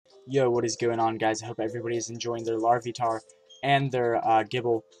Yo, what is going on, guys? I hope everybody is enjoying their Larvitar and their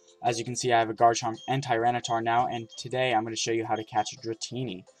Gibble. As you can see, I have a Garchomp and Tyranitar now, and today I'm going to show you how to catch a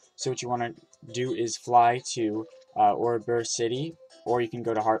Dratini. So what you want to do is fly to oreburgh City, or you can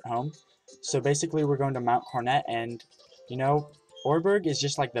go to Hearthome. So basically, we're going to Mount Coronet, and you know, oreburgh is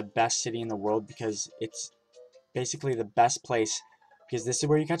just like the best city in the world because it's basically the best place, because this is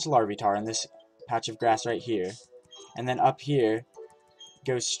where you catch Larvitar in this patch of grass right here. And then up here,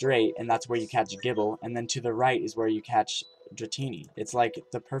 go straight, and that's where you catch Gibble, and then to the right is where you catch Dratini. It's like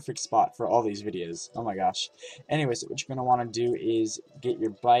the perfect spot for all these videos. Oh my gosh. Anyways, what you're going to want to do is get your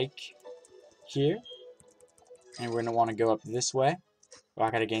bike here, and we're going to want to go up this way. Well,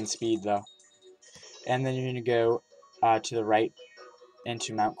 I got to gain speed though. And then you're going to go to the right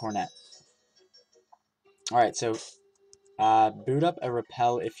into Mount Coronet. Alright, so boot up a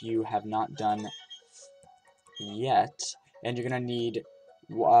repel if you have not done yet, and you're going to need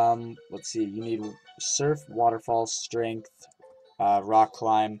let's see, you need surf, waterfall, strength, rock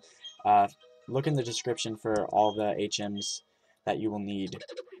climb. Look in the description for all the HMs that you will need.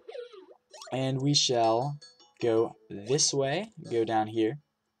 And we shall go this way, go down here,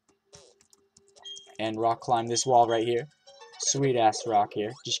 and rock climb this wall right here. Sweet ass rock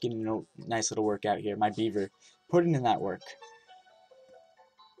here. Just getting a nice little workout here. My beaver putting in that work.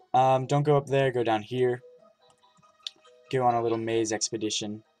 Don't go up there, go down here. Go on a little maze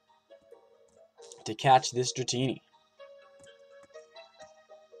expedition to catch this Dratini.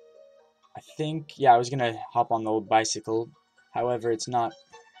 I think, yeah, I was gonna hop on the old bicycle. However, it's not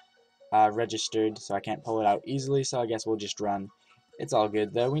registered, so I can't pull it out easily, so I guess we'll just run. It's all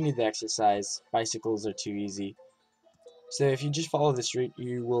good though, we need the exercise. Bicycles are too easy. So if you just follow this route,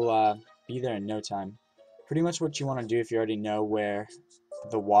 you will be there in no time. Pretty much what you want to do, if you already know where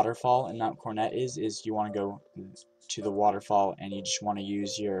the waterfall in Mount Coronet is you want to go to the waterfall, and you just want to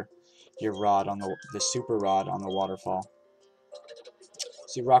use your rod on the super rod on the waterfall.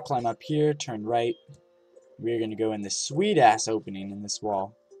 So you rock climb up here, turn right. We're going to go in this sweet ass opening in this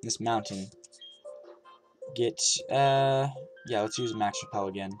wall, this mountain. Get, yeah, let's use max repel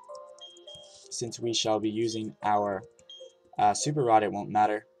again. Since we shall be using our super rod, it won't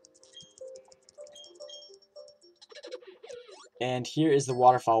matter. And here is the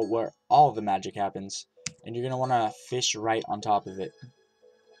waterfall where all the magic happens. And you're going to want to fish right on top of it.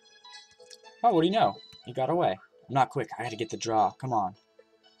 Oh, what do you know? He got away. I'm not quick. I got to get the draw. Come on.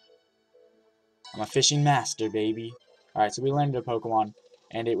 I'm a fishing master, baby. Alright, so we landed a Pokemon,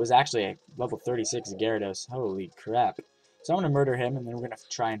 and it was actually a level 36 Gyarados. Holy crap. So I'm going to murder him, and then we're going to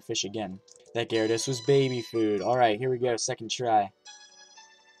try and fish again. That Gyarados was baby food. Alright, here we go. Second try.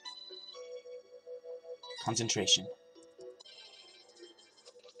 Concentration.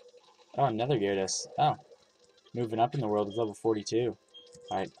 Oh, another Gyarados. Oh. Moving up in the world is level 42.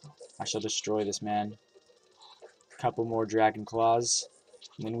 Alright, I shall destroy this man. Couple more Dragon Claws.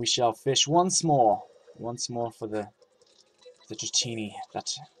 And then we shall fish once more. Once more for the Dratini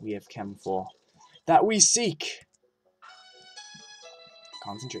that we have come for. That we seek!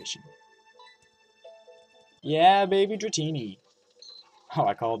 Concentration. Yeah, baby Dratini. Oh,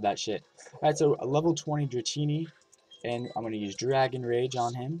 I called that shit. Alright, so a level 20 Dratini. And I'm going to use Dragon Rage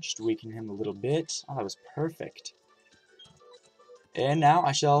on him, just weaken him a little bit. Oh, that was perfect. And now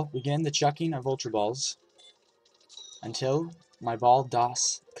I shall begin the chucking of Ultra Balls until my ball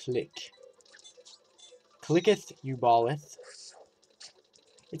does click. Clicketh, you balleth.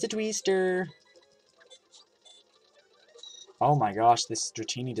 It's a twister. Oh my gosh, this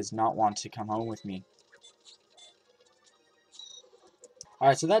Dratini does not want to come home with me.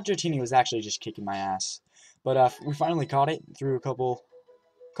 Alright, so that Dratini was actually just kicking my ass. But we finally caught it, threw a couple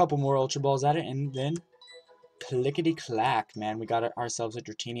more Ultra Balls at it, and then clickety-clack, man, we got ourselves a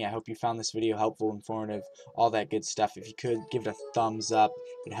Dratini. I hope you found this video helpful, informative, all that good stuff. If you could, give it a thumbs up.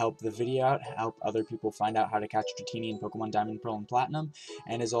 It'd help the video out, help other people find out how to catch Dratini in Pokemon Diamond, Pearl, and Platinum.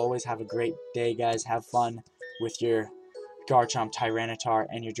 And as always, have a great day, guys. Have fun with your Garchomp, Tyranitar,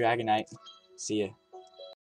 and your Dragonite. See ya.